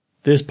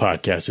This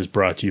podcast is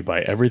brought to you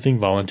by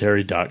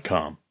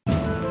everythingvoluntary.com.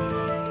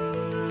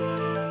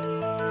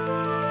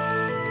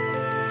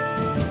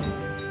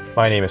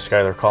 My name is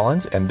Skylar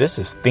Collins, and this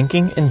is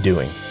Thinking and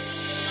Doing.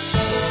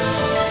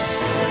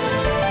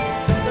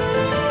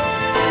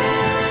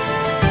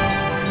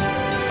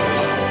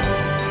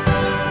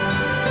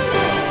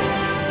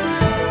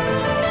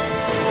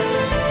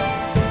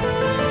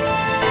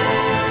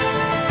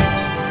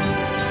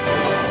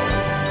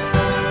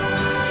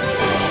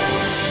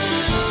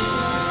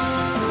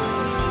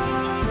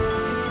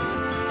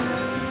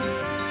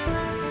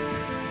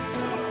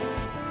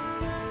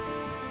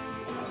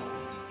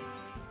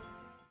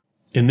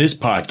 In this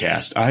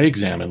podcast, I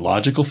examine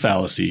logical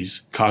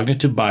fallacies,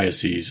 cognitive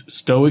biases,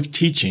 Stoic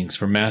teachings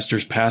from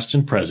masters past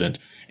and present,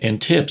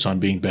 and tips on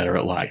being better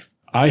at life.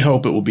 I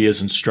hope it will be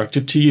as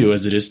instructive to you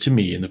as it is to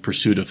me in the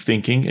pursuit of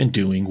thinking and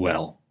doing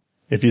well.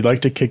 If you'd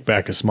like to kick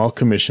back a small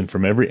commission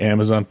from every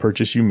Amazon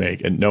purchase you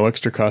make at no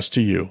extra cost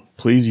to you,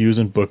 please use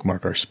and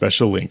bookmark our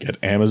special link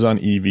at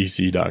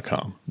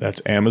amazonevc.com.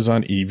 That's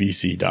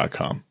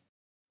amazonevc.com.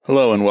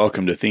 Hello and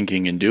welcome to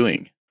Thinking and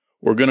Doing.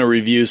 We're going to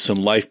review some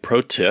life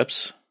pro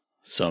tips,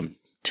 some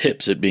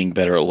tips at being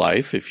better at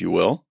life, if you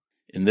will,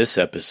 in this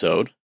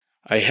episode.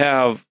 I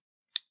have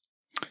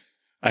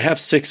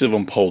 6 of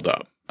them pulled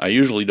up. I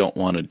usually don't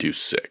want to do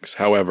 6.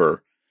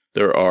 However,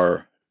 there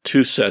are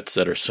 2 sets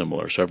that are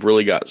similar. So I've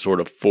really got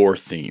sort of 4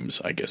 themes,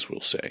 I guess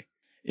we'll say.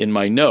 In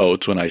my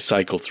notes, when I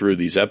cycle through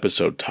these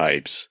episode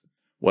types,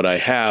 what I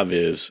have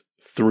is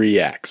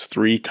 3x,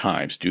 3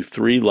 times, do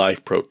 3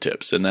 life pro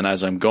tips. And then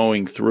as I'm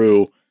going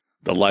through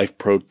the life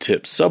pro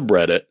tips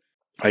subreddit,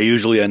 I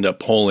usually end up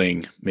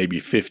pulling maybe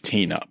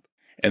 15 up.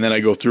 And then I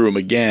go through them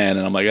again,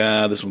 and I'm like,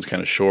 this one's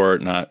kind of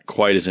short, not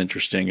quite as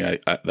interesting that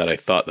I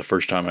thought the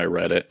first time I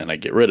read it, and I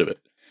get rid of it.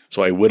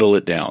 So I whittle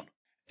it down.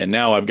 And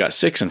now I've got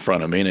 6 in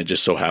front of me, and it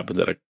just so happens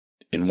that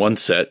in one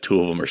set, 2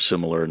 of them are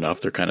similar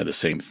enough, they're kind of the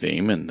same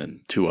theme, and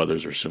then 2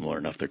 others are similar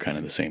enough, they're kind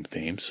of the same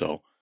theme.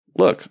 So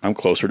look, I'm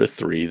closer to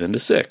 3 than to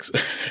 6.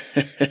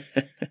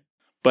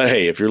 But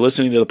hey, if you're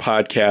listening to the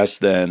podcast,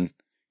 then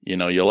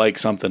you like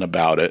something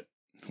about it,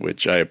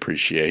 which I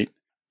appreciate.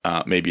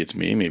 Maybe it's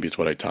me, maybe it's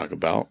what I talk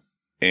about.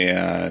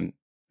 And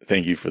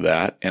thank you for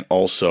that. And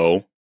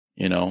also,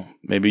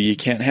 maybe you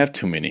can't have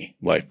too many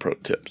life pro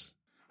tips.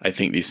 I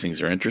think these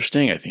things are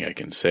interesting. I think I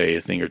can say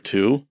a thing or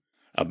 2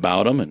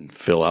 about them and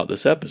fill out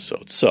this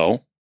episode.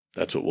 So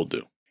that's what we'll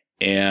do.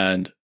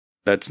 And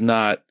that's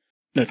not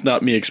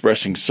me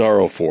expressing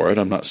sorrow for it.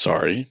 I'm not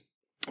sorry,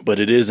 but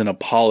it is an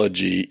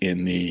apology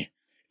in the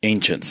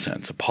ancient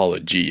sense,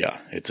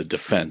 apologia. It's a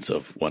defense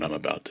of what I'm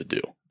about to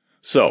do.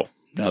 So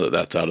now that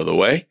that's out of the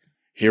way,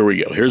 here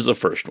we go. Here's the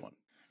first one.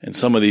 And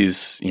some of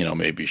these,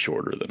 may be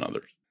shorter than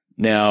others.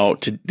 Now,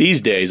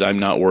 these days, I'm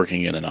not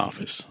working in an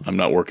office. I'm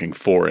not working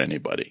for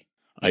anybody.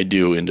 I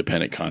do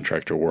independent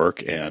contractor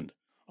work, and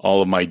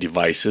all of my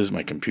devices,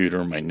 my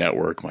computer, my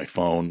network, my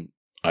phone,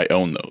 I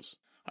own those.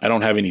 I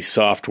don't have any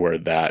software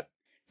that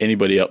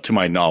anybody else, to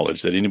my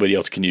knowledge, that anybody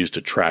else can use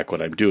to track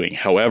what I'm doing.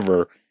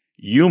 However,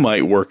 you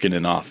might work in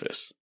an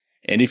office.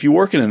 And if you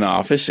work in an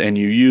office and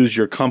you use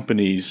your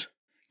company's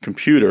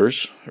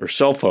computers or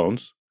cell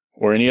phones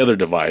or any other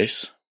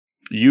device,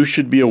 you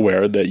should be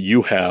aware that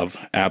you have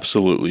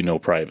absolutely no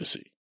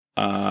privacy.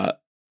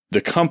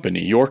 The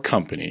company, your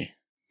company,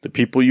 the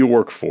people you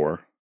work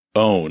for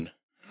own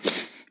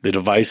the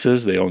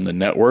devices, they own the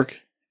network,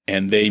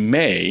 and they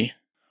may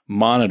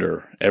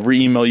monitor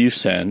every email you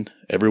send,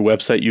 every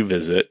website you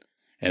visit,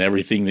 and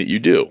everything that you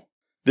do.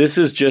 This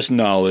is just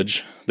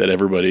knowledge that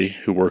everybody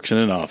who works in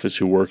an office,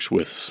 who works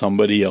with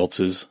somebody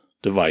else's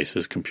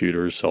devices,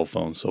 computers, cell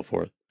phones, so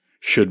forth,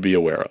 should be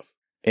aware of.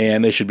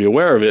 And they should be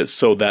aware of it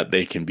so that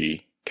they can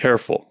be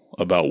careful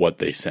about what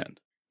they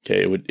send.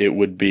 Okay, it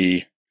would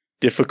be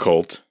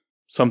difficult.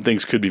 Some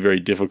things could be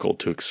very difficult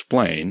to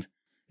explain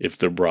if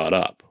they're brought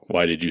up.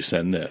 Why did you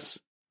send this?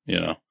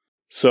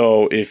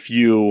 So if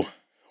you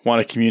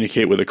want to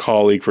communicate with a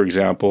colleague, for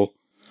example,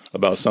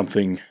 about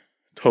something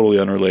totally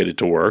unrelated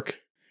to work,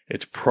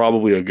 it's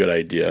probably a good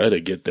idea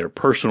to get their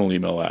personal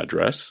email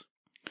address.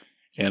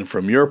 And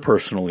from your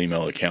personal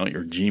email account,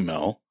 your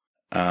Gmail,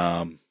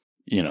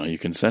 you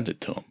can send it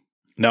to them.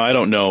 Now, I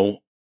don't know.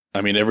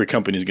 I mean, every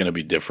company is going to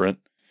be different.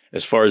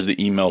 As far as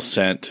the email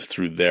sent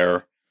through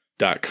their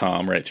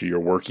 .com, right, through your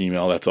work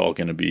email, that's all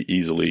going to be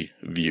easily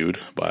viewed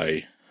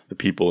by the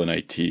people in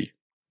IT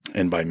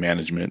and by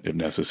management if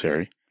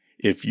necessary.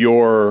 If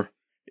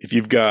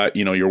you've got,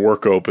 your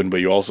work open, but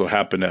you also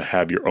happen to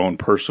have your own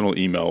personal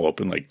email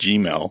open, like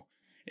Gmail,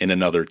 in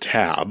another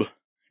tab,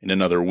 in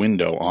another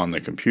window on the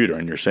computer,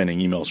 and you're sending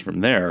emails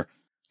from there,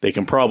 they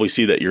can probably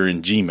see that you're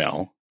in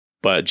Gmail,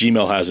 but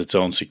Gmail has its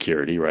own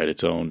security, right?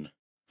 Its own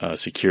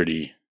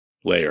security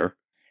layer,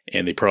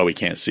 and they probably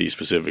can't see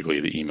specifically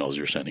the emails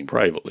you're sending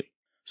privately.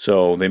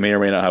 So they may or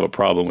may not have a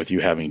problem with you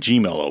having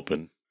Gmail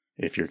open.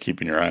 If you're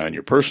keeping your eye on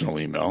your personal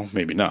email,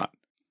 maybe not.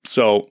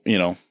 So,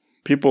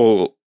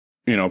 people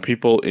in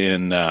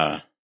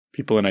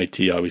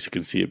IT obviously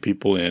can see it.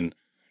 People in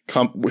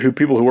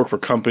people who work for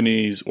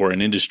companies or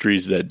in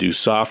industries that do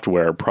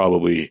software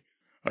probably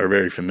are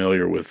very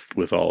familiar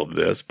with all of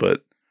this,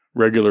 but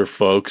regular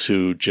folks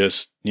who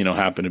just,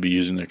 happen to be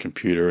using their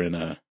computer in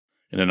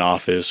an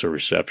office or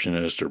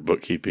receptionist or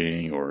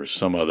bookkeeping or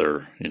some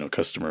other,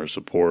 customer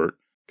support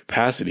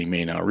capacity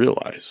may not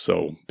realize.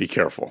 So be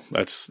careful.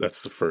 That's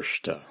the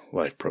first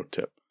life pro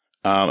tip.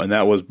 And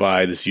that was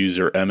by this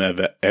user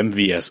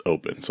MVS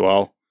Open.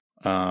 So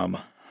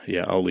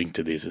I'll link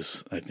to these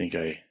as I think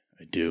I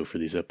do for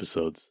these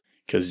episodes,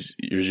 because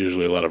there's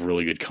usually a lot of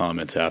really good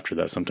comments after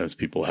that. Sometimes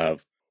people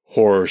have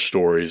horror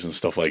stories and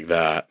stuff like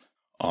that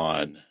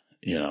on,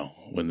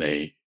 when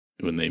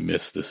they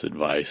missed this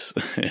advice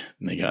and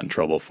they got in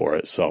trouble for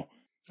it. So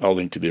I'll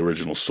link to the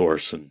original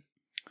source. And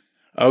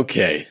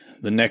okay,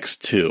 the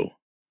next two,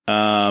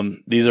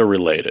 these are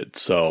related,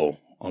 so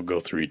I'll go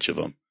through each of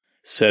them.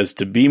 It says,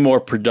 to be more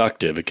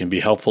productive, it can be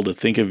helpful to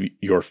think of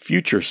your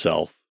future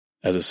self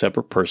as a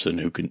separate person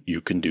who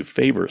you can do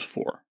favors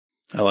for.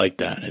 I like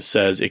that. It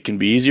says it can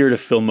be easier to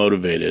feel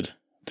motivated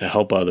to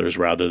help others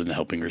rather than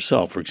helping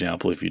yourself. For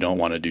example, if you don't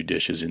want to do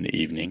dishes in the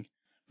evening,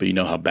 but you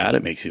know how bad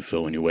it makes you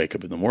feel when you wake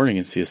up in the morning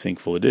and see a sink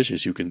full of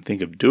dishes, you can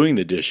think of doing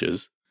the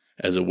dishes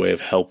as a way of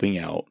helping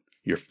out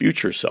your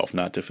future self,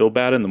 not to feel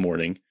bad in the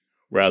morning,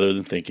 rather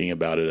than thinking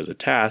about it as a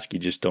task you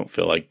just don't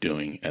feel like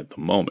doing at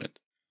the moment.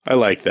 I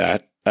like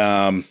that.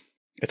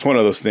 It's one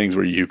of those things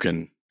where you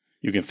can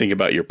think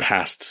about your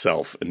past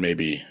self and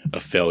maybe a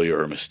failure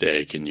or a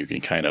mistake, and you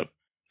can kind of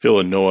feel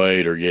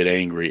annoyed or get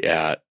angry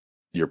at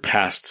your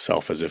past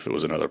self as if it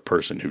was another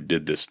person who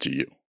did this to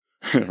you,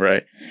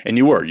 right? And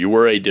you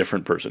were a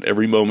different person.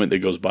 Every moment that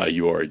goes by,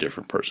 you are a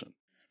different person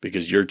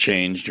because you're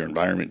changed, your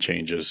environment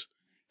changes.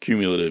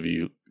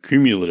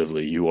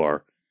 Cumulatively, you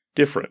are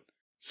different.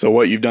 So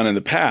what you've done in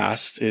the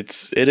past,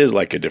 it is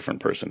like a different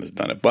person has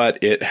done it,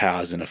 but it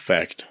has an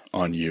effect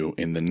on you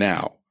in the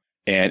now.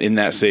 And in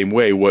that same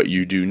way, what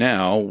you do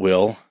now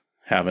will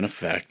have an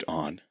effect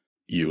on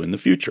you in the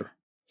future.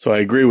 So I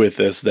agree with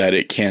this, that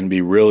it can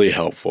be really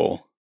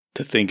helpful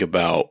to think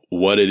about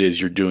what it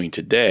is you're doing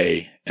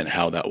today and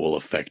how that will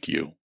affect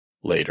you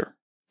later,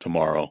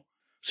 tomorrow,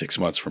 6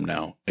 months from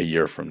now, a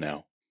year from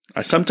now.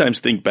 I sometimes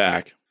think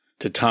back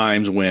to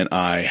times when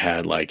I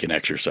had like an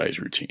exercise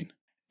routine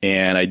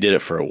and I did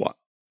it for a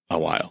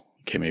while.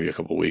 Okay, maybe a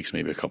couple of weeks,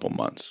 maybe a couple of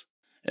months.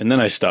 And then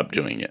I stopped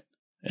doing it.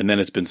 And then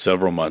it's been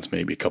several months,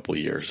 maybe a couple of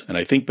years. And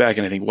I think back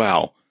and I think,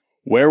 wow,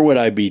 where would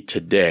I be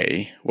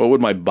today? What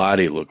would my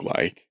body look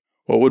like?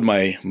 What would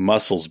my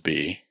muscles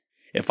be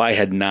if I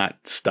had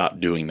not stopped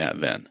doing that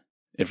then?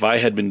 If I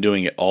had been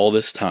doing it all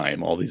this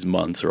time, all these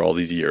months or all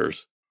these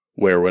years,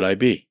 where would I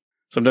be?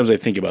 Sometimes I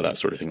think about that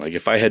sort of thing. Like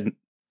if I had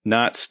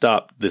not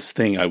stopped this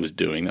thing I was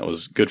doing that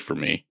was good for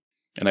me,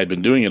 and I'd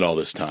been doing it all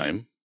this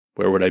time,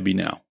 where would I be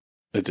now?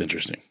 It's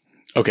interesting.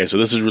 Okay, so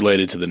this is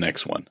related to the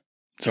next one.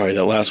 Sorry,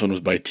 that last one was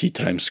by Tea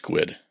Time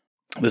Squid.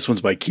 This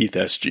one's by Keith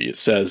SG. It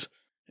says,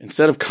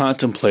 instead of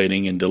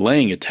contemplating and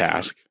delaying a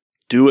task,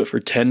 do it for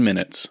 10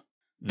 minutes,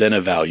 then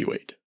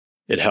evaluate.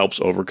 It helps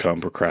overcome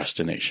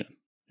procrastination.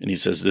 And he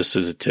says this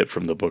is a tip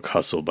from the book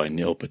Hustle by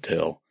Neil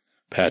Patel,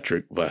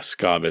 Patrick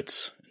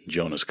Vlaskovitz, and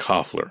Jonas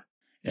Koffler.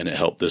 And it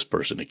helped this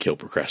person to kill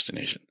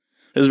procrastination.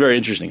 This is very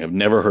interesting. I've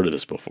never heard of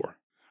this before.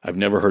 I've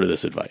never heard of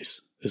this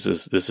advice. This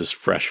is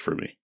fresh for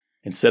me.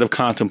 Instead of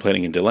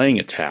contemplating and delaying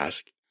a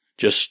task,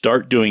 just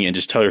start doing it and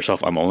just tell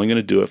yourself, I'm only going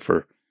to do it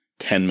for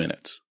 10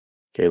 minutes.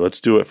 Okay, let's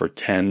do it for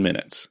 10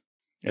 minutes.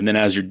 And then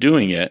as you're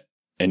doing it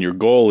and your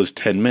goal is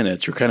 10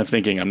 minutes, you're kind of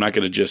thinking, I'm not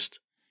going to just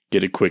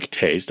get a quick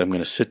taste. I'm going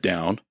to sit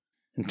down.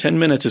 And 10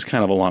 minutes is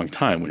kind of a long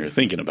time when you're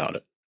thinking about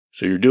it.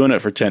 So you're doing it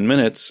for 10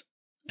 minutes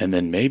and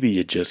then maybe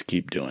you just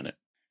keep doing it.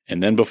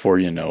 And then before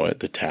you know it,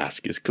 the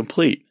task is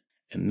complete.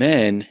 And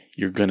then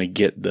you're going to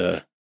get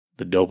the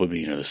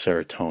dopamine or the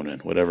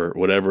serotonin,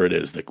 whatever it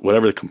is,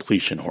 whatever the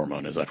completion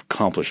hormone is. I've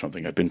accomplished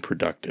something. I've been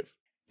productive.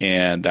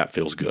 And that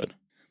feels good.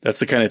 That's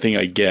the kind of thing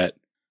I get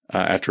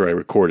after I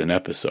record an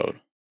episode.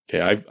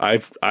 Okay,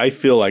 I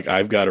feel like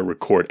I've got to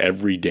record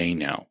every day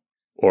now.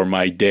 Or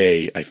my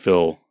day,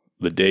 the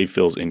day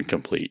feels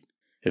incomplete.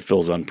 It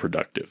feels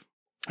unproductive.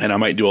 And I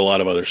might do a lot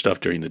of other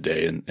stuff during the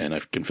day and I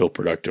can feel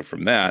productive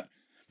from that.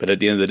 But at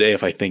the end of the day,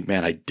 if I think,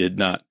 man, I did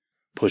not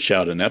push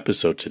out an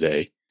episode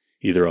today,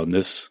 either on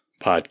this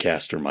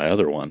podcast or my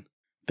other one,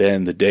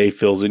 then the day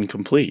feels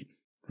incomplete,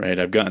 right?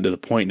 I've gotten to the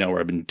point now where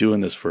I've been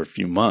doing this for a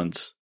few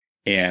months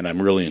and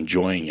I'm really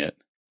enjoying it.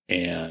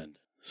 And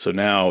so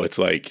now it's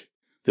like,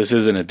 this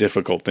isn't a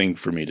difficult thing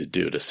for me to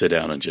do, to sit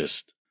down and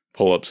just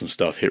pull up some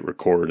stuff, hit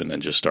record, and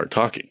then just start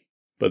talking.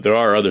 But there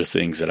are other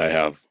things that I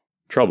have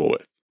trouble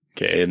with.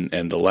 Okay.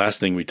 And the last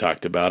thing we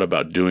talked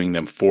about doing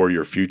them for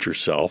your future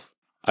self,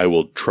 I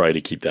will try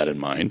to keep that in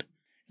mind.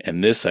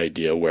 And this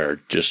idea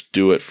where just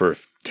do it for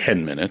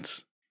 10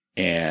 minutes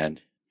and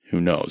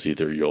who knows,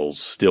 either you'll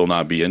still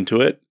not be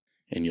into it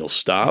and you'll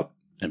stop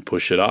and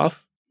push it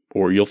off,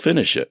 or you'll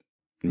finish it.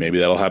 Maybe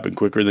that'll happen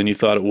quicker than you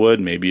thought it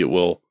would. Maybe it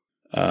will,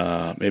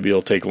 maybe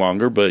it'll take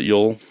longer, but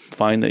you'll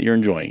find that you're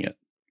enjoying it.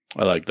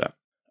 I like that.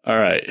 All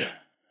right.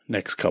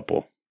 Next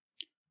couple.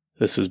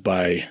 This is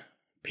by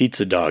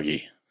Pizza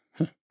Doggy.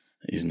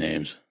 These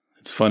names.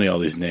 It's funny, all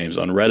these names.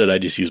 On Reddit, I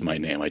just use my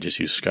name. I just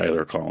use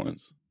Skylar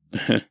Collins.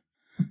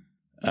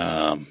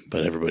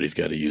 But everybody's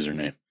got a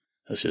username.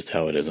 That's just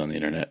how it is on the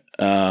internet.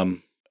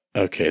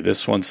 Okay,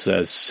 this one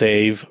says,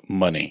 save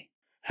money.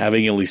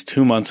 Having at least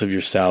 2 months of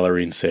your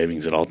salary in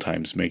savings at all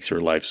times makes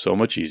your life so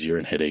much easier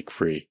and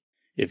headache-free.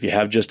 If you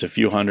have just a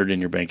few hundred in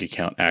your bank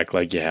account, act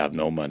like you have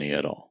no money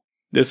at all.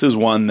 This is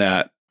one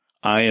that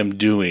I am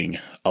doing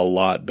a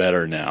lot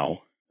better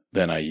now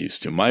than I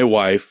used to. My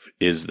wife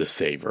is the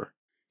saver.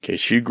 Okay,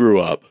 she grew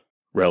up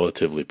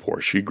relatively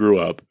poor. She grew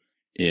up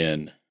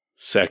in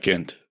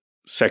second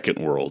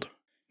world,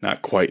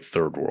 not quite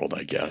third world,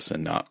 I guess,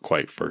 and not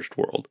quite first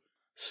world.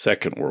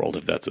 Second world,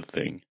 if that's a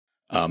thing.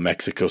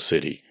 Mexico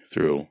City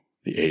through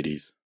the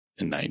 80s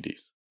and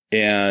 90s.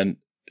 And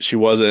she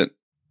wasn't,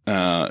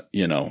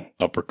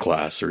 upper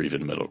class or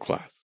even middle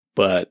class.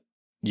 But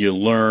you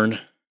learn,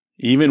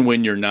 even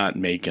when you're not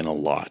making a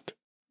lot.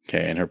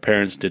 Okay, and her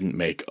parents didn't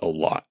make a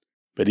lot.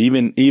 But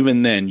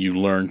even then, you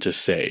learn to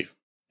save.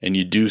 And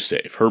you do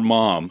save. Her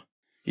mom,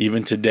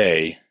 even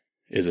today,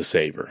 is a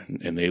saver.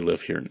 And they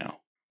live here now.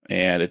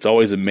 And it's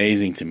always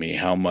amazing to me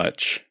how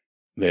much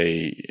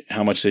they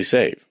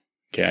save.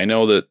 Okay, I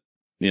know that,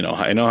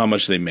 I know how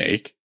much they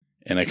make,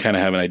 and I kind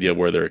of have an idea of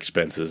where their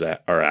expenses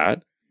are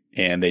at,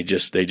 and they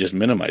just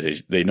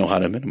minimize. They know how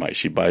to minimize.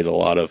 She buys a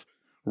lot of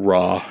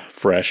raw,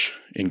 fresh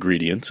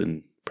ingredients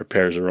and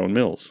prepares her own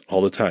meals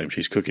all the time.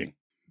 She's cooking.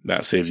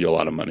 That saves you a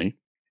lot of money.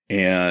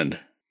 And,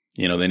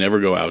 they never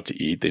go out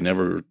to eat. They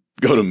never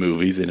go to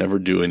movies. They never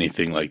do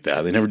anything like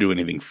that. They never do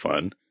anything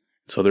fun.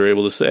 So they're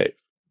able to save.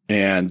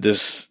 And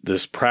this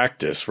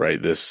practice,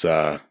 right? This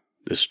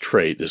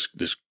trait, this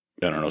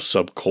I don't know,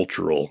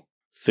 subcultural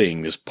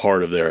thing, this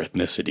part of their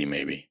ethnicity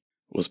maybe,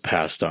 was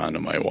passed on to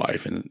my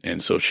wife.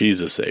 And so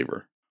she's a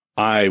saver.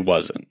 I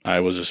wasn't. I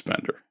was a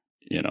spender,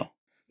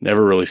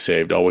 never really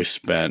saved, always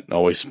spent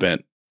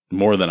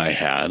more than I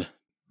had,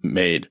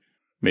 made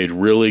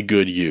really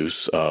good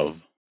use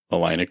of a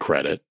line of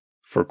credit.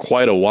 For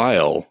quite a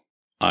while,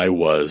 I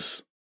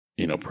was,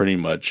 pretty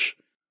much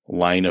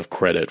line of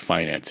credit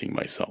financing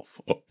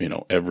myself,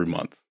 every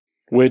month,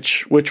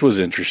 which was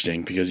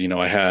interesting because,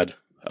 I had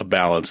a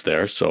balance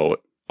there. So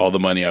all the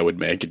money I would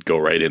make would go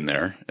right in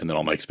there, and then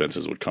all my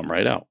expenses would come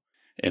right out.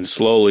 And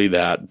slowly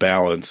that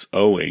balance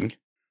owing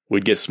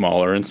would get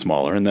smaller and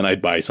smaller, and then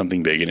I'd buy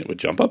something big and it would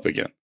jump up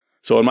again.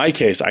 So in my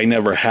case, I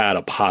never had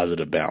a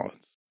positive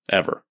balance,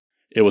 ever.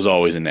 It was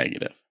always a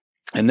negative.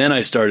 And then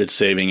I started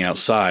saving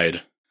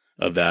outside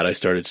of that. I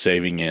started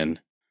saving in,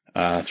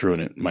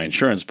 through my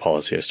insurance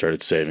policy, I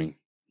started saving,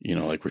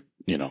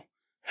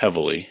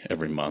 heavily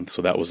every month.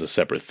 So that was a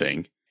separate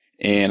thing.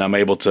 And I'm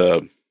able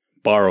to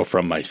borrow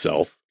from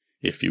myself,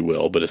 if you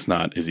will, but it's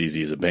not as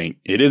easy as a bank.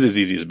 It is as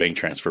easy as a bank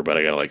transfer, but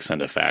I got to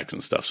send a fax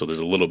and stuff. So there's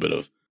a little bit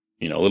of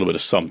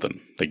something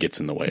that gets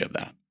in the way of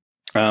that.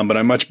 But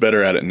I'm much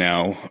better at it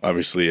now.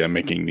 Obviously, I'm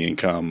making the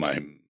income,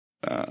 I'm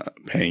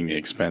paying the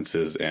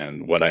expenses,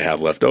 and what I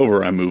have left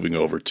over, I'm moving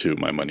over to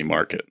my money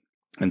market.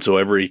 And so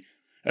every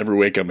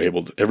week I'm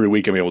able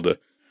to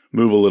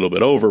move a little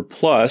bit over.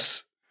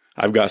 Plus,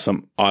 I've got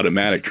some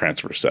automatic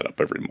transfer set up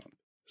every month.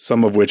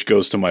 Some of which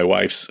goes to my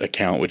wife's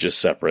account, which is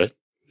separate,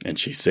 and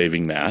she's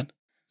saving that.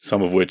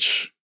 Some of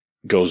which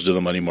goes to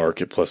the money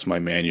market plus my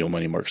manual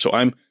money market. So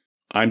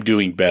I'm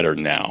doing better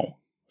now,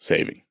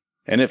 saving.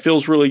 And it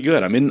feels really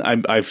good.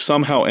 I've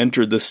somehow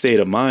entered this state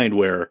of mind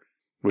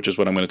which is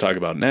what I'm going to talk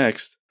about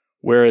next,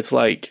 where it's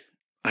like,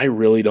 I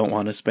really don't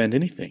want to spend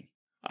anything.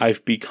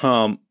 I've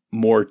become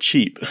more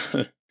cheap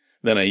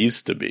than I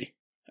used to be.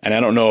 And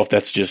I don't know if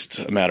that's just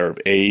a matter of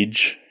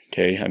age.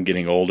 Okay. I'm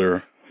getting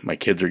older. My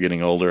kids are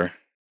getting older.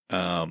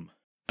 I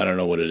don't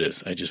know what it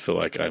is. I just feel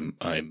like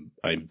I'm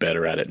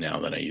better at it now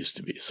than I used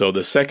to be. So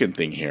the second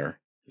thing here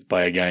is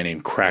by a guy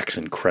named Cracks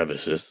and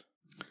Crevices.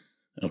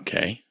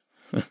 Okay.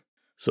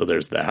 So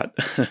there's that.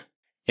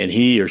 And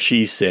he or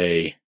she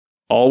say,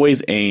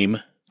 always aim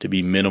to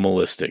be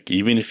minimalistic,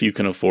 even if you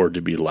can afford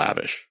to be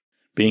lavish.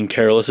 Being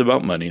careless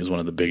about money is one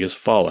of the biggest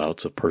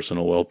fallouts of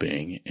personal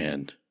well-being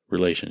and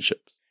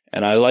relationships.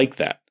 And I like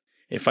that.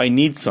 If I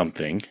need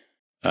something,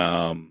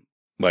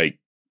 like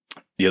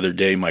the other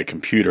day, my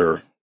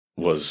computer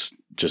was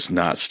just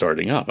not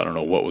starting up. I don't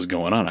know what was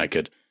going on. I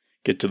could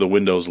get to the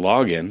Windows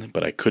login,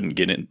 but I couldn't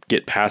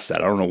get past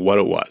that. I don't know what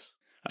it was.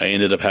 I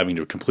ended up having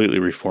to completely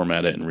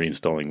reformat it and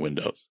reinstalling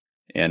Windows.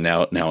 And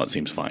now it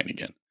seems fine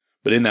again.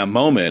 But in that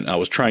moment, I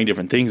was trying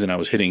different things and I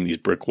was hitting these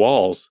brick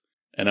walls.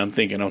 And I'm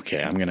thinking,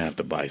 okay, I'm going to have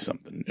to buy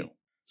something new.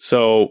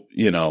 So,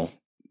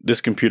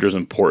 this computer's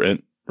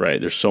important,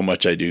 right? There's so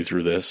much I do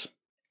through this.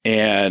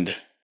 And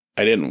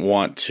I didn't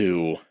want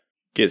to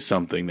get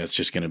something that's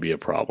just going to be a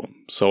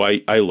problem. So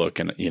I look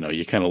and,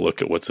 you kind of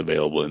look at what's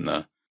available in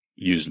the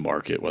used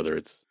market, whether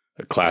it's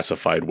a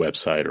classified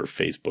website or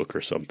Facebook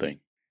or something.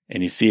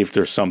 And you see if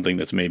there's something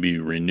that's maybe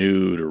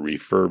renewed or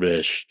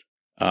refurbished.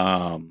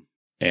 And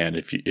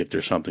if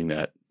there's something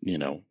that,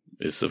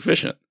 is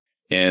sufficient.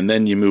 And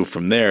then you move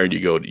from there, you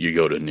go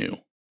to new.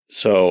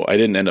 So I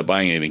didn't end up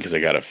buying anything because I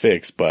got it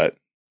fixed, but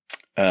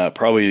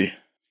probably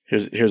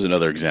here's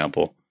another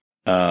example.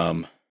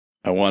 I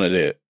wanted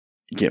to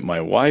get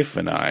my wife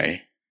and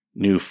I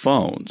new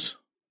phones,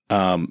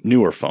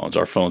 newer phones.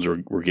 Our phones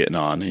were getting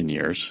on in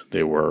years.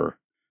 They were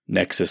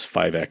Nexus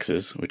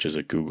 5Xs, which is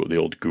the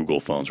old Google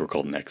phones were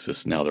called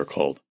Nexus. Now they're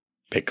called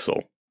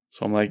Pixel.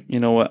 So I'm like, you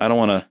know what? I don't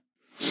want to,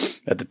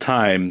 at the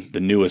time, the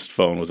newest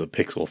phone was a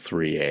Pixel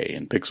 3a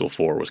and Pixel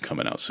 4 was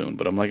coming out soon.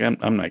 But I'm like,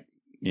 I'm not,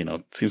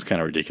 it seems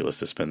kind of ridiculous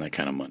to spend that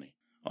kind of money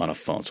on a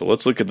phone. So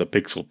let's look at the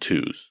Pixel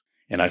 2s.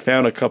 And I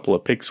found a couple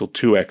of Pixel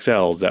 2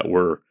 XLs that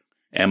were,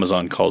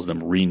 Amazon calls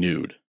them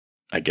renewed.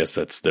 I guess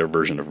that's their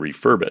version of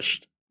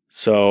refurbished.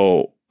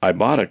 So I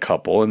bought a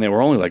couple and they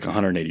were only like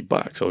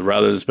 $180. So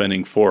rather than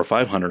spending $400 or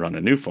 $500 on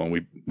a new phone,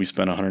 we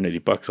spent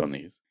 $180 on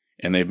these.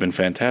 And they've been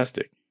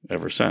fantastic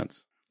ever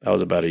since. That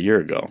was about a year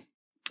ago.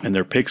 And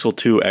they're Pixel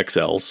 2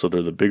 XLs, so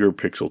they're the bigger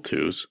Pixel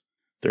 2s.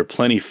 They're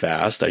plenty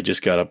fast. I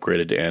just got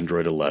upgraded to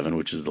Android 11,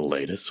 which is the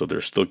latest. So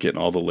they're still getting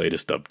all the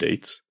latest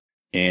updates.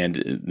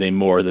 And they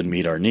more than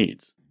meet our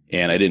needs.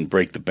 And I didn't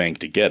break the bank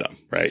to get them,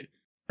 right?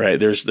 Right.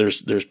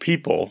 There's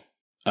people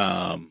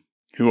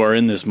who are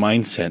in this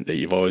mindset that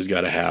you've always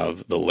got to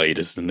have the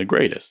latest and the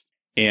greatest.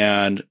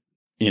 And,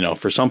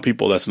 for some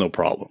people, that's no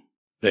problem.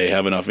 They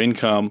have enough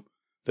income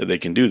that they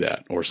can do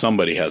that. Or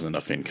somebody has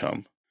enough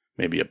income,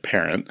 maybe a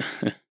parent,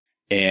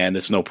 and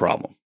it's no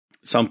problem.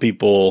 Some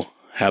people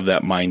have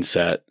that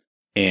mindset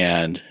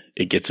and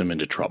it gets them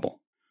into trouble.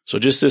 So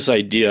just this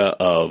idea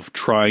of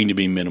trying to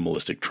be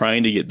minimalistic,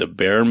 trying to get the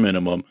bare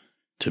minimum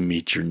to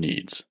meet your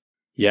needs.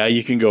 Yeah,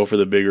 you can go for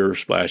the bigger,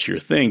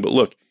 splashier thing, but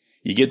look,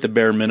 you get the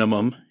bare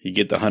minimum, you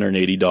get the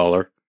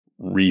 $180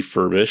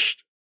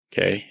 refurbished,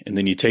 okay? And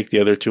then you take the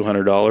other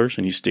 $200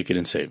 and you stick it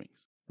in savings,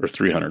 or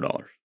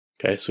 $300,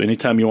 okay? So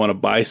anytime you want to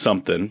buy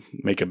something,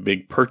 make a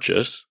big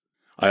purchase,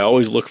 I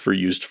always look for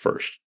used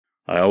first.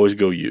 I always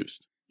go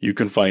used. You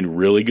can find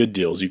really good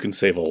deals. You can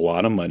save a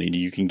lot of money and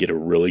you can get a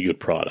really good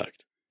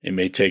product. It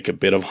may take a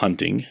bit of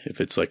hunting if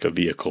it's like a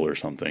vehicle or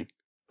something,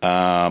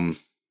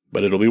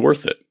 but it'll be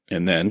worth it.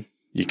 And then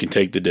you can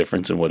take the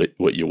difference in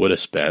what you would have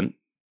spent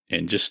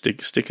and just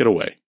stick it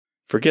away.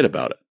 Forget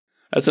about it.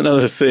 That's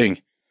another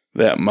thing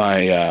that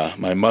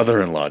my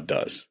mother-in-law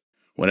does.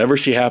 Whenever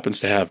she happens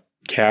to have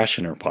cash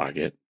in her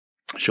pocket,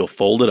 she'll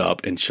fold it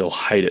up and she'll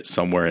hide it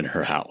somewhere in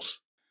her house.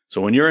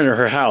 So when you're in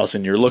her house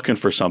and you're looking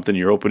for something,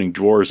 you're opening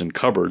drawers and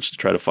cupboards to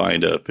try to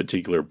find a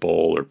particular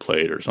bowl or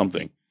plate or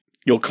something,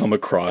 you'll come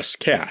across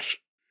cash.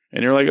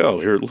 And you're like, oh,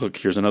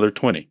 here's another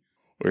 20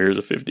 or here's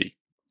a 50.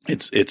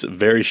 It's a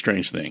very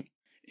strange thing.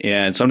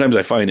 And sometimes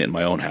I find it in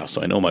my own house.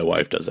 So I know my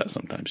wife does that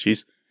sometimes.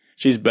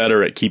 She's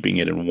better at keeping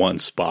it in one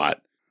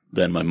spot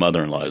than my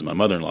mother-in-law is. My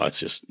mother-in-law, it's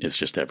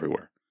just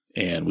everywhere.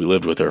 And we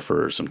lived with her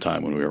for some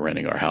time when we were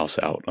renting our house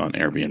out on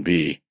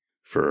Airbnb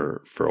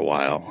for a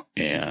while.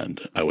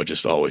 And I would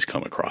just always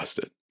come across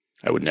it.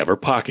 I would never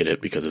pocket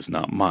it because it's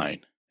not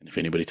mine. And if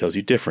anybody tells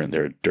you different,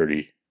 they're a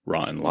dirty,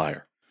 rotten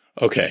liar.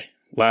 Okay,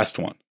 last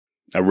one.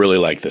 I really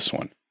like this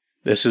one.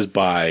 This is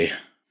by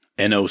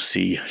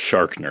NOC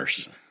Shark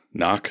Nurse.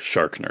 Knock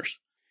Shark Nurse.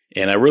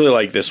 And I really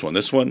like this one.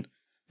 This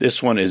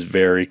one is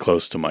very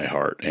close to my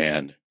heart.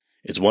 And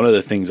it's one of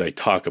the things I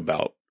talk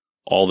about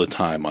all the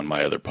time on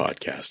my other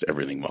podcast,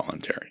 Everything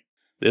Voluntary.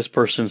 This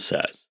person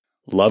says,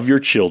 love your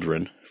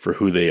children for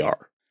who they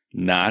are,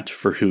 not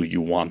for who you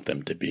want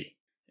them to be.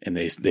 And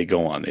they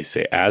go on. They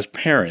say, as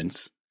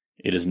parents,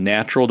 it is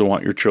natural to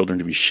want your children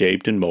to be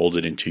shaped and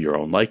molded into your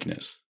own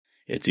likeness.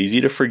 It's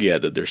easy to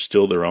forget that they're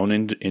still their own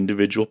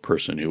individual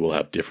person who will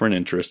have different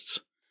interests,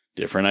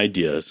 different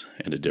ideas,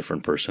 and a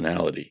different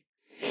personality.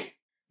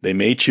 They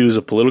may choose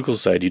a political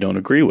side you don't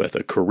agree with,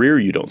 a career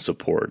you don't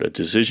support, a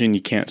decision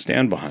you can't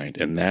stand behind,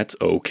 and that's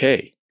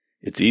okay.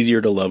 It's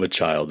easier to love a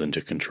child than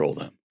to control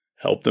them.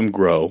 Help them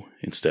grow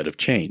instead of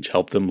change.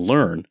 Help them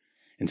learn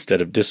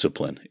instead of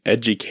discipline.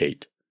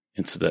 Educate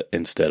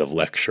instead of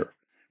lecture.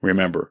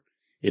 Remember,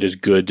 it is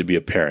good to be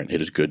a parent.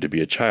 It is good to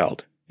be a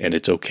child, and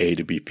it's okay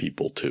to be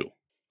people too.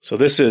 So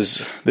this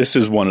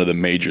is one of the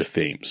major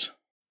themes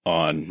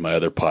on my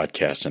other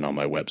podcast and on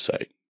my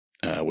website,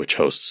 which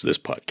hosts this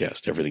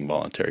podcast,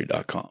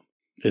 everythingvoluntary.com,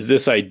 is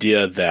this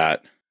idea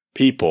that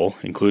people,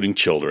 including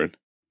children,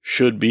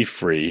 should be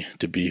free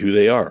to be who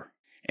they are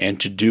and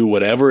to do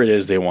whatever it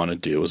is they want to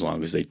do as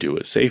long as they do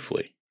it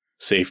safely.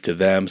 Safe to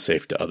them,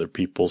 safe to other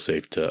people,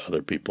 safe to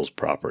other people's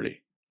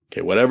property.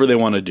 Okay, whatever they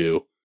want to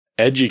do,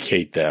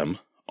 educate them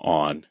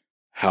on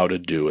how to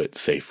do it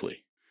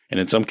safely. And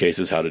in some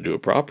cases, how to do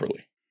it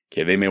properly.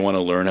 Okay, they may want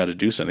to learn how to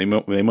do something.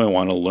 They might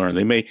want to learn.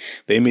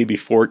 They may be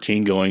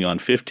 14 going on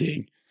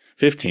 15,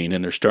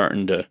 and they're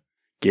starting to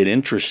get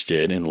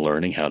interested in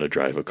learning how to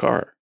drive a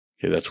car.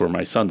 Okay, that's where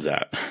my son's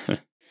at.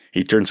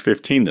 He turns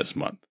 15 this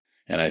month.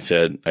 And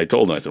I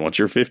told him, once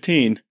you're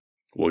 15,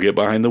 we'll get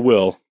behind the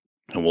wheel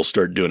and we'll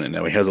start doing it.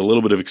 Now he has a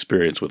little bit of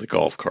experience with a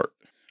golf cart.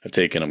 I've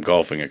taken him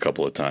golfing a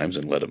couple of times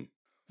and let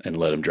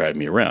him drive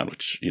me around,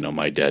 which,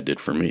 my dad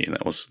did for me. And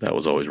that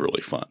was always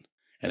really fun.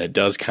 And it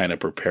does kind of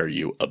prepare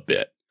you a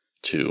bit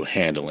to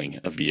handling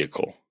a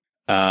vehicle.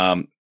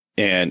 And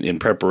in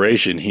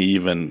preparation, he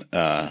even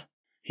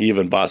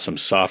bought some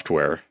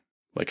software,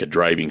 like a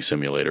driving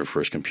simulator for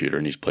his computer,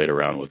 and he's played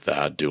around with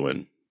that,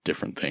 doing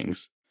different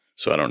things.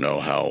 So I don't know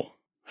how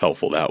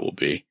helpful that will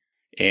be.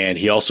 And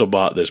he also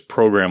bought this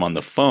program on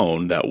the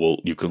phone that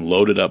you can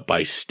load it up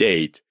by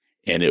state,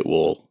 and it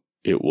will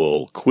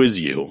quiz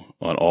you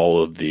on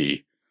all of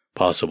the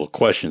possible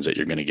questions that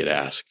you're going to get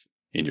asked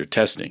in your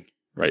testing,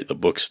 right? The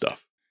book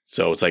stuff.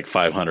 So it's like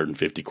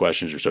 550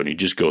 questions or so, and you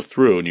just go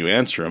through and you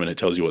answer them, and it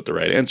tells you what the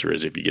right answer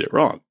is if you get it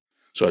wrong.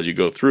 So as you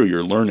go through,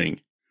 you're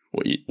learning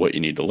what you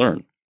need to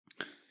learn.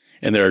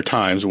 And there are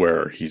times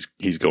where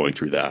he's going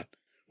through that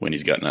when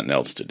he's got nothing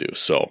else to do.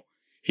 So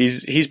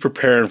he's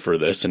preparing for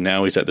this, and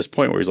now he's at this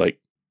point where he's like,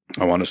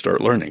 I want to start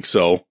learning.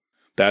 So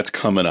that's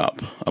coming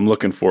up. I'm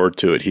looking forward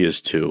to it. He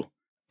is too.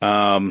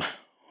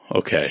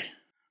 Okay.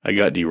 I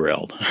got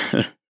derailed.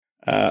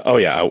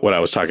 What I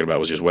was talking about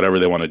was just whatever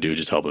they want to do,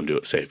 just help them do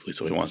it safely.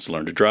 So he wants to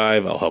learn to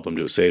drive. I'll help him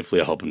do it safely.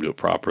 I'll help him do it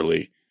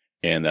properly,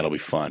 and that'll be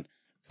fun.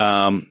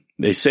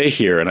 They say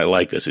here, and I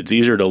like this, it's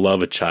easier to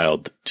love a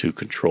child to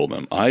control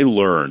them. I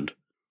learned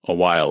a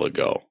while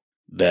ago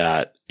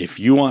that if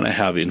you want to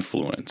have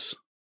influence,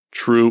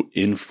 true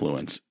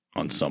influence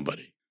on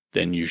somebody,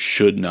 then you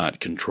should not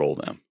control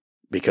them.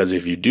 Because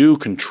if you do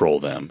control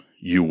them,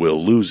 you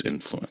will lose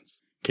influence.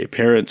 Okay,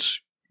 parents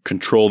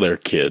control their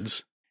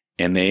kids,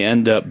 and they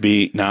end up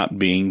not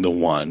being the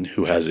one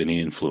who has any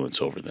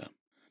influence over them.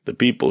 The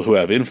people who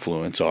have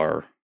influence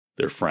are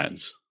their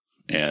friends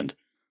and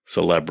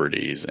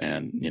celebrities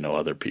and,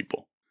 other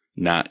people,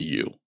 not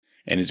you.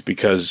 And it's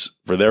because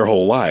for their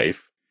whole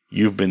life,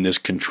 you've been this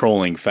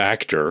controlling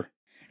factor.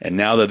 And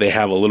now that they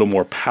have a little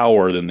more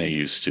power than they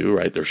used to,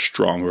 right? They're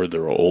stronger,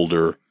 they're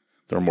older,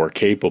 they're more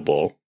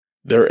capable.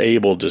 They're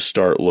able to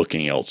start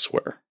looking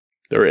elsewhere.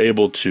 They're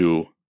able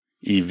to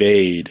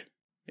evade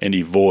and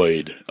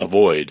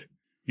avoid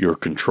your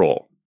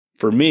control.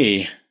 For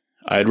me,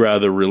 I'd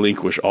rather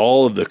relinquish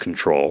all of the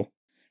control,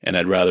 and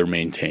I'd rather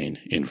maintain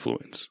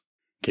influence.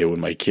 Okay,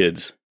 when my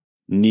kids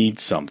need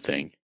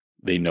something,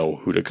 they know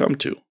who to come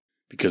to,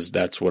 because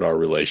that's what our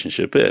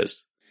relationship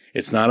is.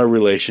 It's not a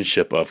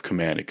relationship of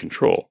command and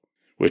control,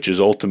 which is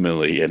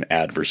ultimately an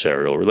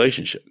adversarial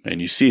relationship.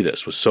 And you see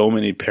this with so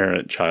many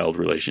parent-child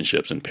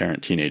relationships and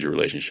parent-teenager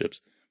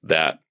relationships,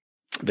 that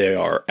they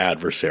are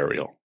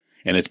adversarial.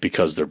 And it's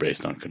because they're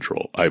based on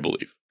control, I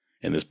believe.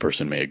 And this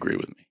person may agree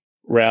with me.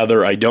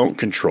 Rather, I don't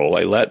control.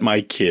 I let my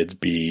kids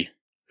be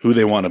who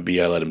they want to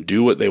be. I let them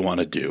do what they want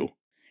to do.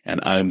 And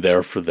I'm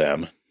there for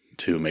them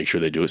to make sure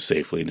they do it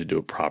safely and to do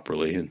it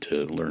properly and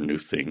to learn new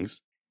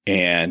things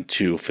and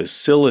to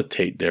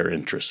facilitate their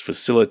interests,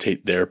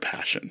 facilitate their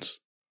passions.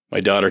 My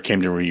daughter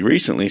came to me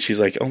recently. She's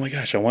like, oh my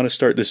gosh, I want to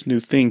start this new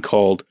thing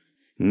called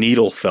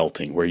needle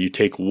felting, where you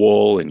take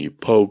wool and you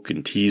poke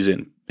and tease it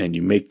and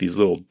you make these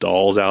little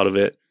dolls out of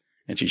it.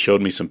 And she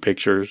showed me some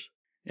pictures.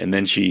 And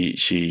then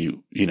she's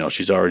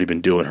already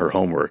been doing her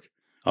homework.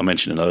 I'll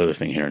mention another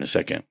thing here in a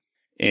second.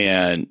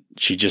 And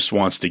she just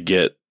wants to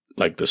get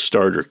like the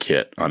starter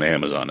kit on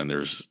Amazon, and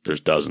there's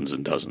dozens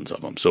and dozens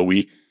of them. So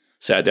we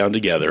sat down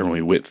together and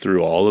we went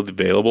through all of the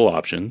available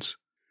options.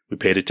 We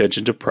paid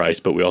attention to price,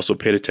 but we also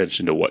paid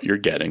attention to what you're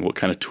getting, what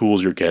kind of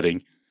tools you're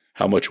getting,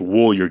 how much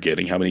wool you're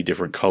getting, how many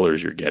different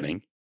colors you're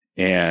getting.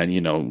 And,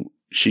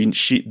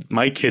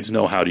 my kids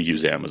know how to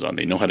use Amazon.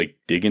 They know how to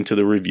dig into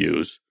the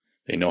reviews.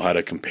 They know how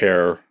to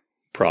compare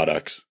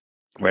products,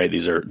 right?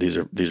 These are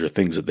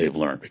things that they've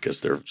learned because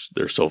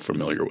they're so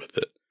familiar with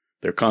it.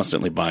 They're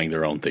constantly buying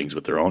their own things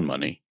with their own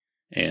money.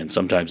 And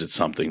sometimes it's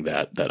something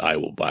that I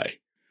will buy.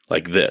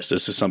 Like this.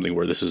 This is something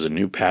where this is a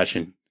new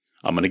passion.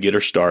 I'm going to get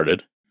her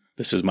started.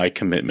 This is my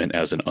commitment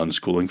as an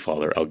unschooling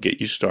father. I'll get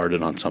you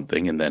started on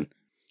something. And then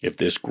if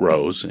this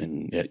grows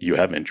and you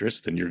have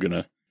interest, then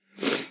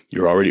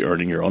you're already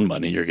earning your own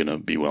money. You're going to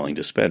be willing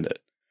to spend it.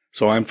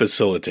 So I'm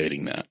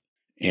facilitating that.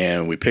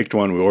 And we picked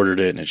one, we ordered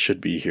it, and it should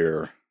be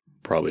here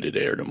probably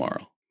today or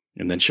tomorrow.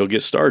 And then she'll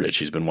get started.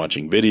 She's been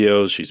watching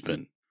videos. She's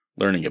been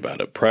learning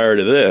about it. Prior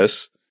to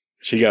this,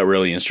 she got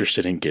really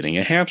interested in getting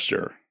a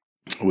hamster,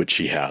 which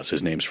she has.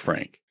 His name's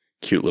Frank.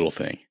 Cute little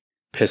thing.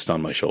 Pissed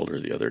on my shoulder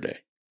the other day.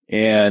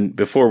 And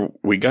before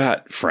we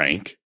got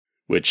Frank,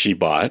 which she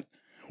bought,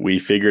 we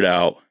figured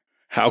out,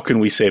 how can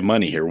we save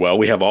money here? Well,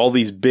 we have all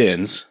these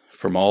bins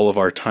from all of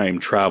our time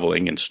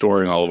traveling and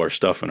storing all of our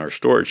stuff in our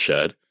storage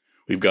shed.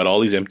 We've got all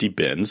these empty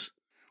bins.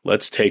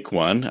 Let's take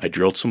one. I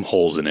drilled some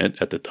holes in it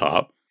at the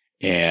top,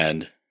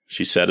 and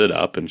she set it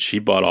up, and she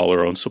bought all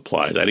her own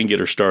supplies. I didn't get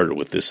her started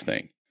with this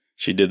thing.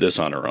 She did this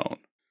on her own.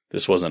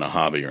 This wasn't a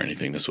hobby or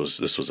anything. This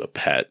was a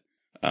pet.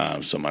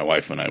 So my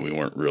wife and I, we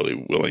weren't really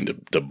willing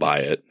to buy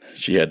it.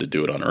 She had to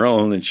do it on her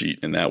own, and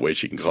in that way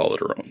she can call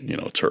it her own.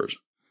 It's hers.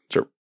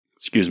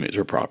 It's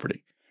her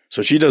property.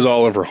 So she does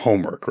all of her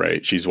homework,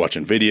 right? She's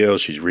watching videos.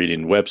 She's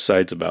reading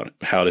websites about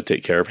how to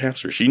take care of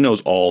hamsters. She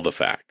knows all the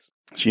facts.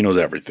 She knows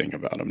everything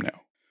about them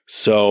now.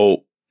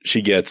 So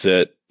she gets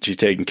it. She's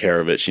taking care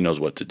of it. She knows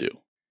what to do.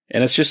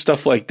 And it's just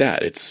stuff like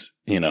that. It's,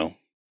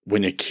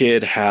 when a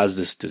kid has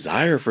this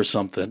desire for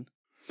something,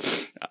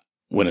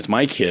 when it's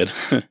my kid,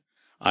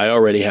 I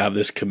already have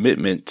this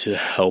commitment to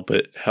help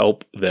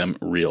them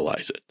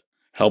realize it,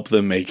 help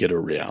them make it a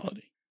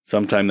reality.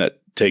 Sometimes that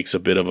takes a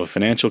bit of a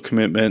financial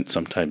commitment,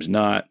 sometimes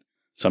not.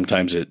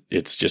 Sometimes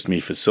it's just me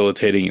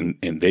facilitating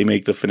and they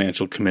make the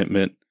financial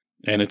commitment,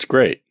 and it's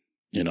great.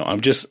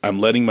 I'm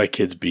letting my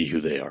kids be who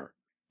they are.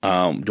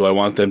 Do I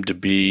want them to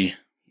be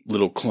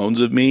little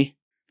clones of me?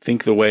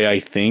 Think the way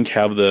I think,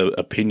 have the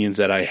opinions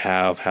that I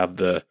have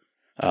the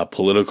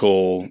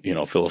political,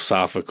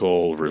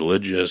 philosophical,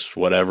 religious,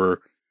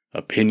 whatever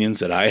opinions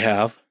that I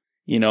have?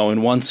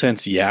 In one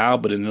sense, yeah,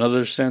 but in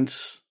another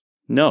sense,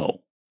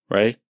 no,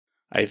 right?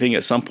 I think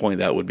at some point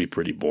that would be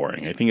pretty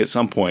boring. I think at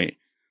some point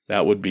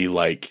that would be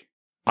like,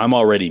 I'm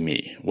already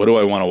me. What do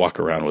I want to walk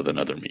around with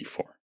another me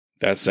for?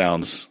 That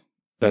sounds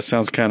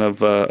kind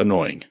of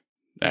annoying,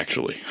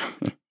 actually.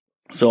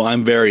 So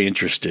I'm very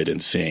interested in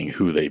seeing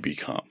who they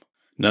become.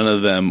 None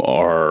of them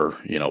are,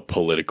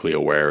 politically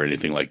aware or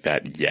anything like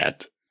that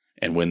yet.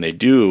 And when they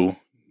do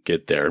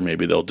get there,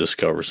 maybe they'll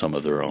discover some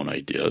of their own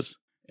ideas,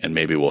 and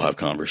maybe we'll have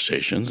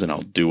conversations, and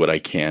I'll do what I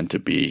can to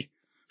be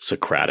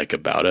Socratic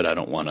about it. I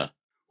don't want to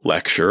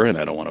lecture, and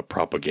I don't want to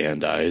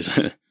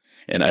propagandize,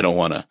 and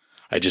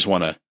I just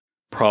want to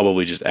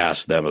probably just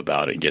ask them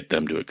about it and get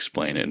them to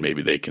explain it. And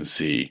maybe they can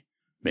see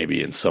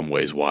maybe in some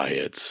ways why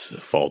it's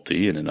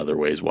faulty, and in other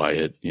ways why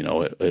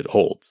it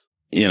holds.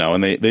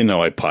 And they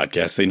know I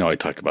podcast. They know I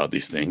talk about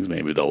these things.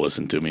 Maybe they'll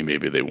listen to me.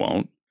 Maybe they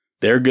won't.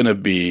 They're going to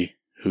be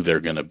who they're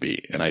going to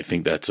be. And I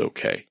think that's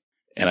okay.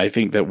 And I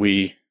think that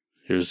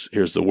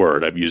here's the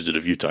word. I've used it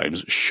a few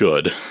times,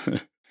 should.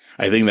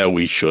 I think that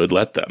we should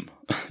let them.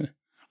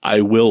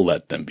 I will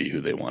let them be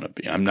who they want to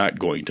be. I'm not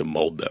going to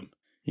mold them,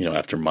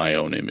 after my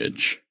own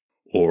image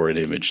or an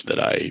image that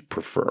I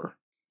prefer.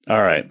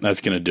 All right,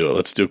 that's going to do it.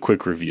 Let's do a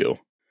quick review.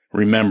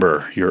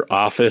 Remember, your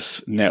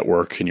office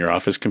network and your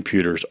office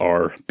computers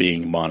are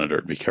being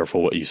monitored. Be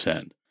careful what you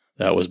send.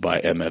 That was by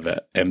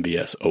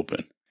MVS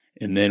Open.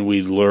 And then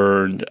we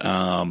learned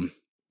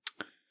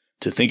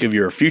to think of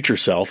your future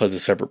self as a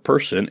separate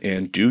person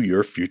and do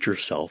your future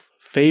self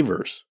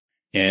favors.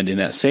 And in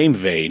that same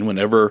vein,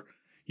 whenever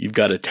you've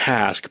got a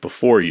task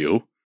before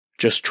you,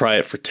 just try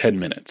it for 10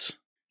 minutes.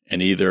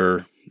 And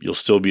either you'll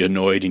still be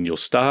annoyed and you'll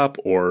stop,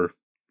 or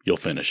you'll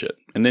finish it.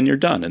 And then you're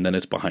done, and then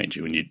it's behind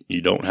you, and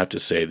you don't have to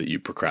say that you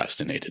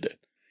procrastinated it.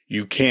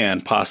 You can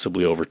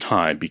possibly over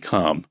time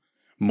become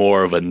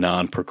more of a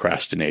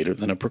non-procrastinator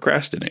than a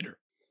procrastinator.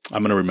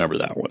 I'm going to remember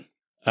that one.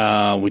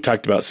 We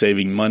talked about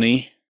saving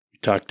money. We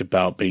talked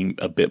about being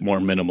a bit more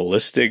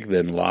minimalistic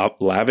than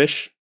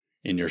lavish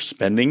in your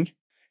spending.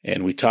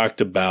 And we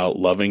talked about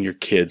loving your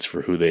kids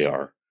for who they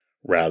are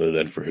rather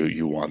than for who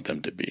you want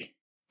them to be.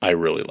 I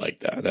really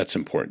like that. That's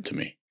important to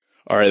me.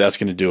 All right, that's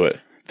going to do it.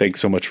 Thanks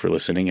so much for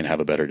listening, and have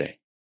a better day.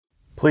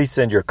 Please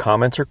send your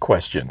comments or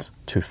questions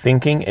to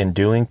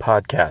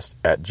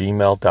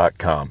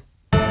thinkinganddoingpodcast@gmail.com.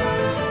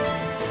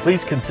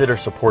 Please consider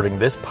supporting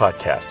this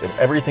podcast and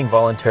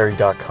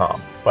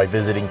everythingvoluntary.com by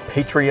visiting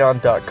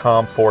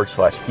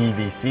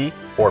patreon.com/EVC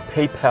or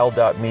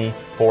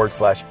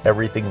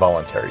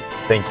paypal.me/everythingvoluntary.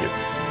 Thank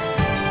you.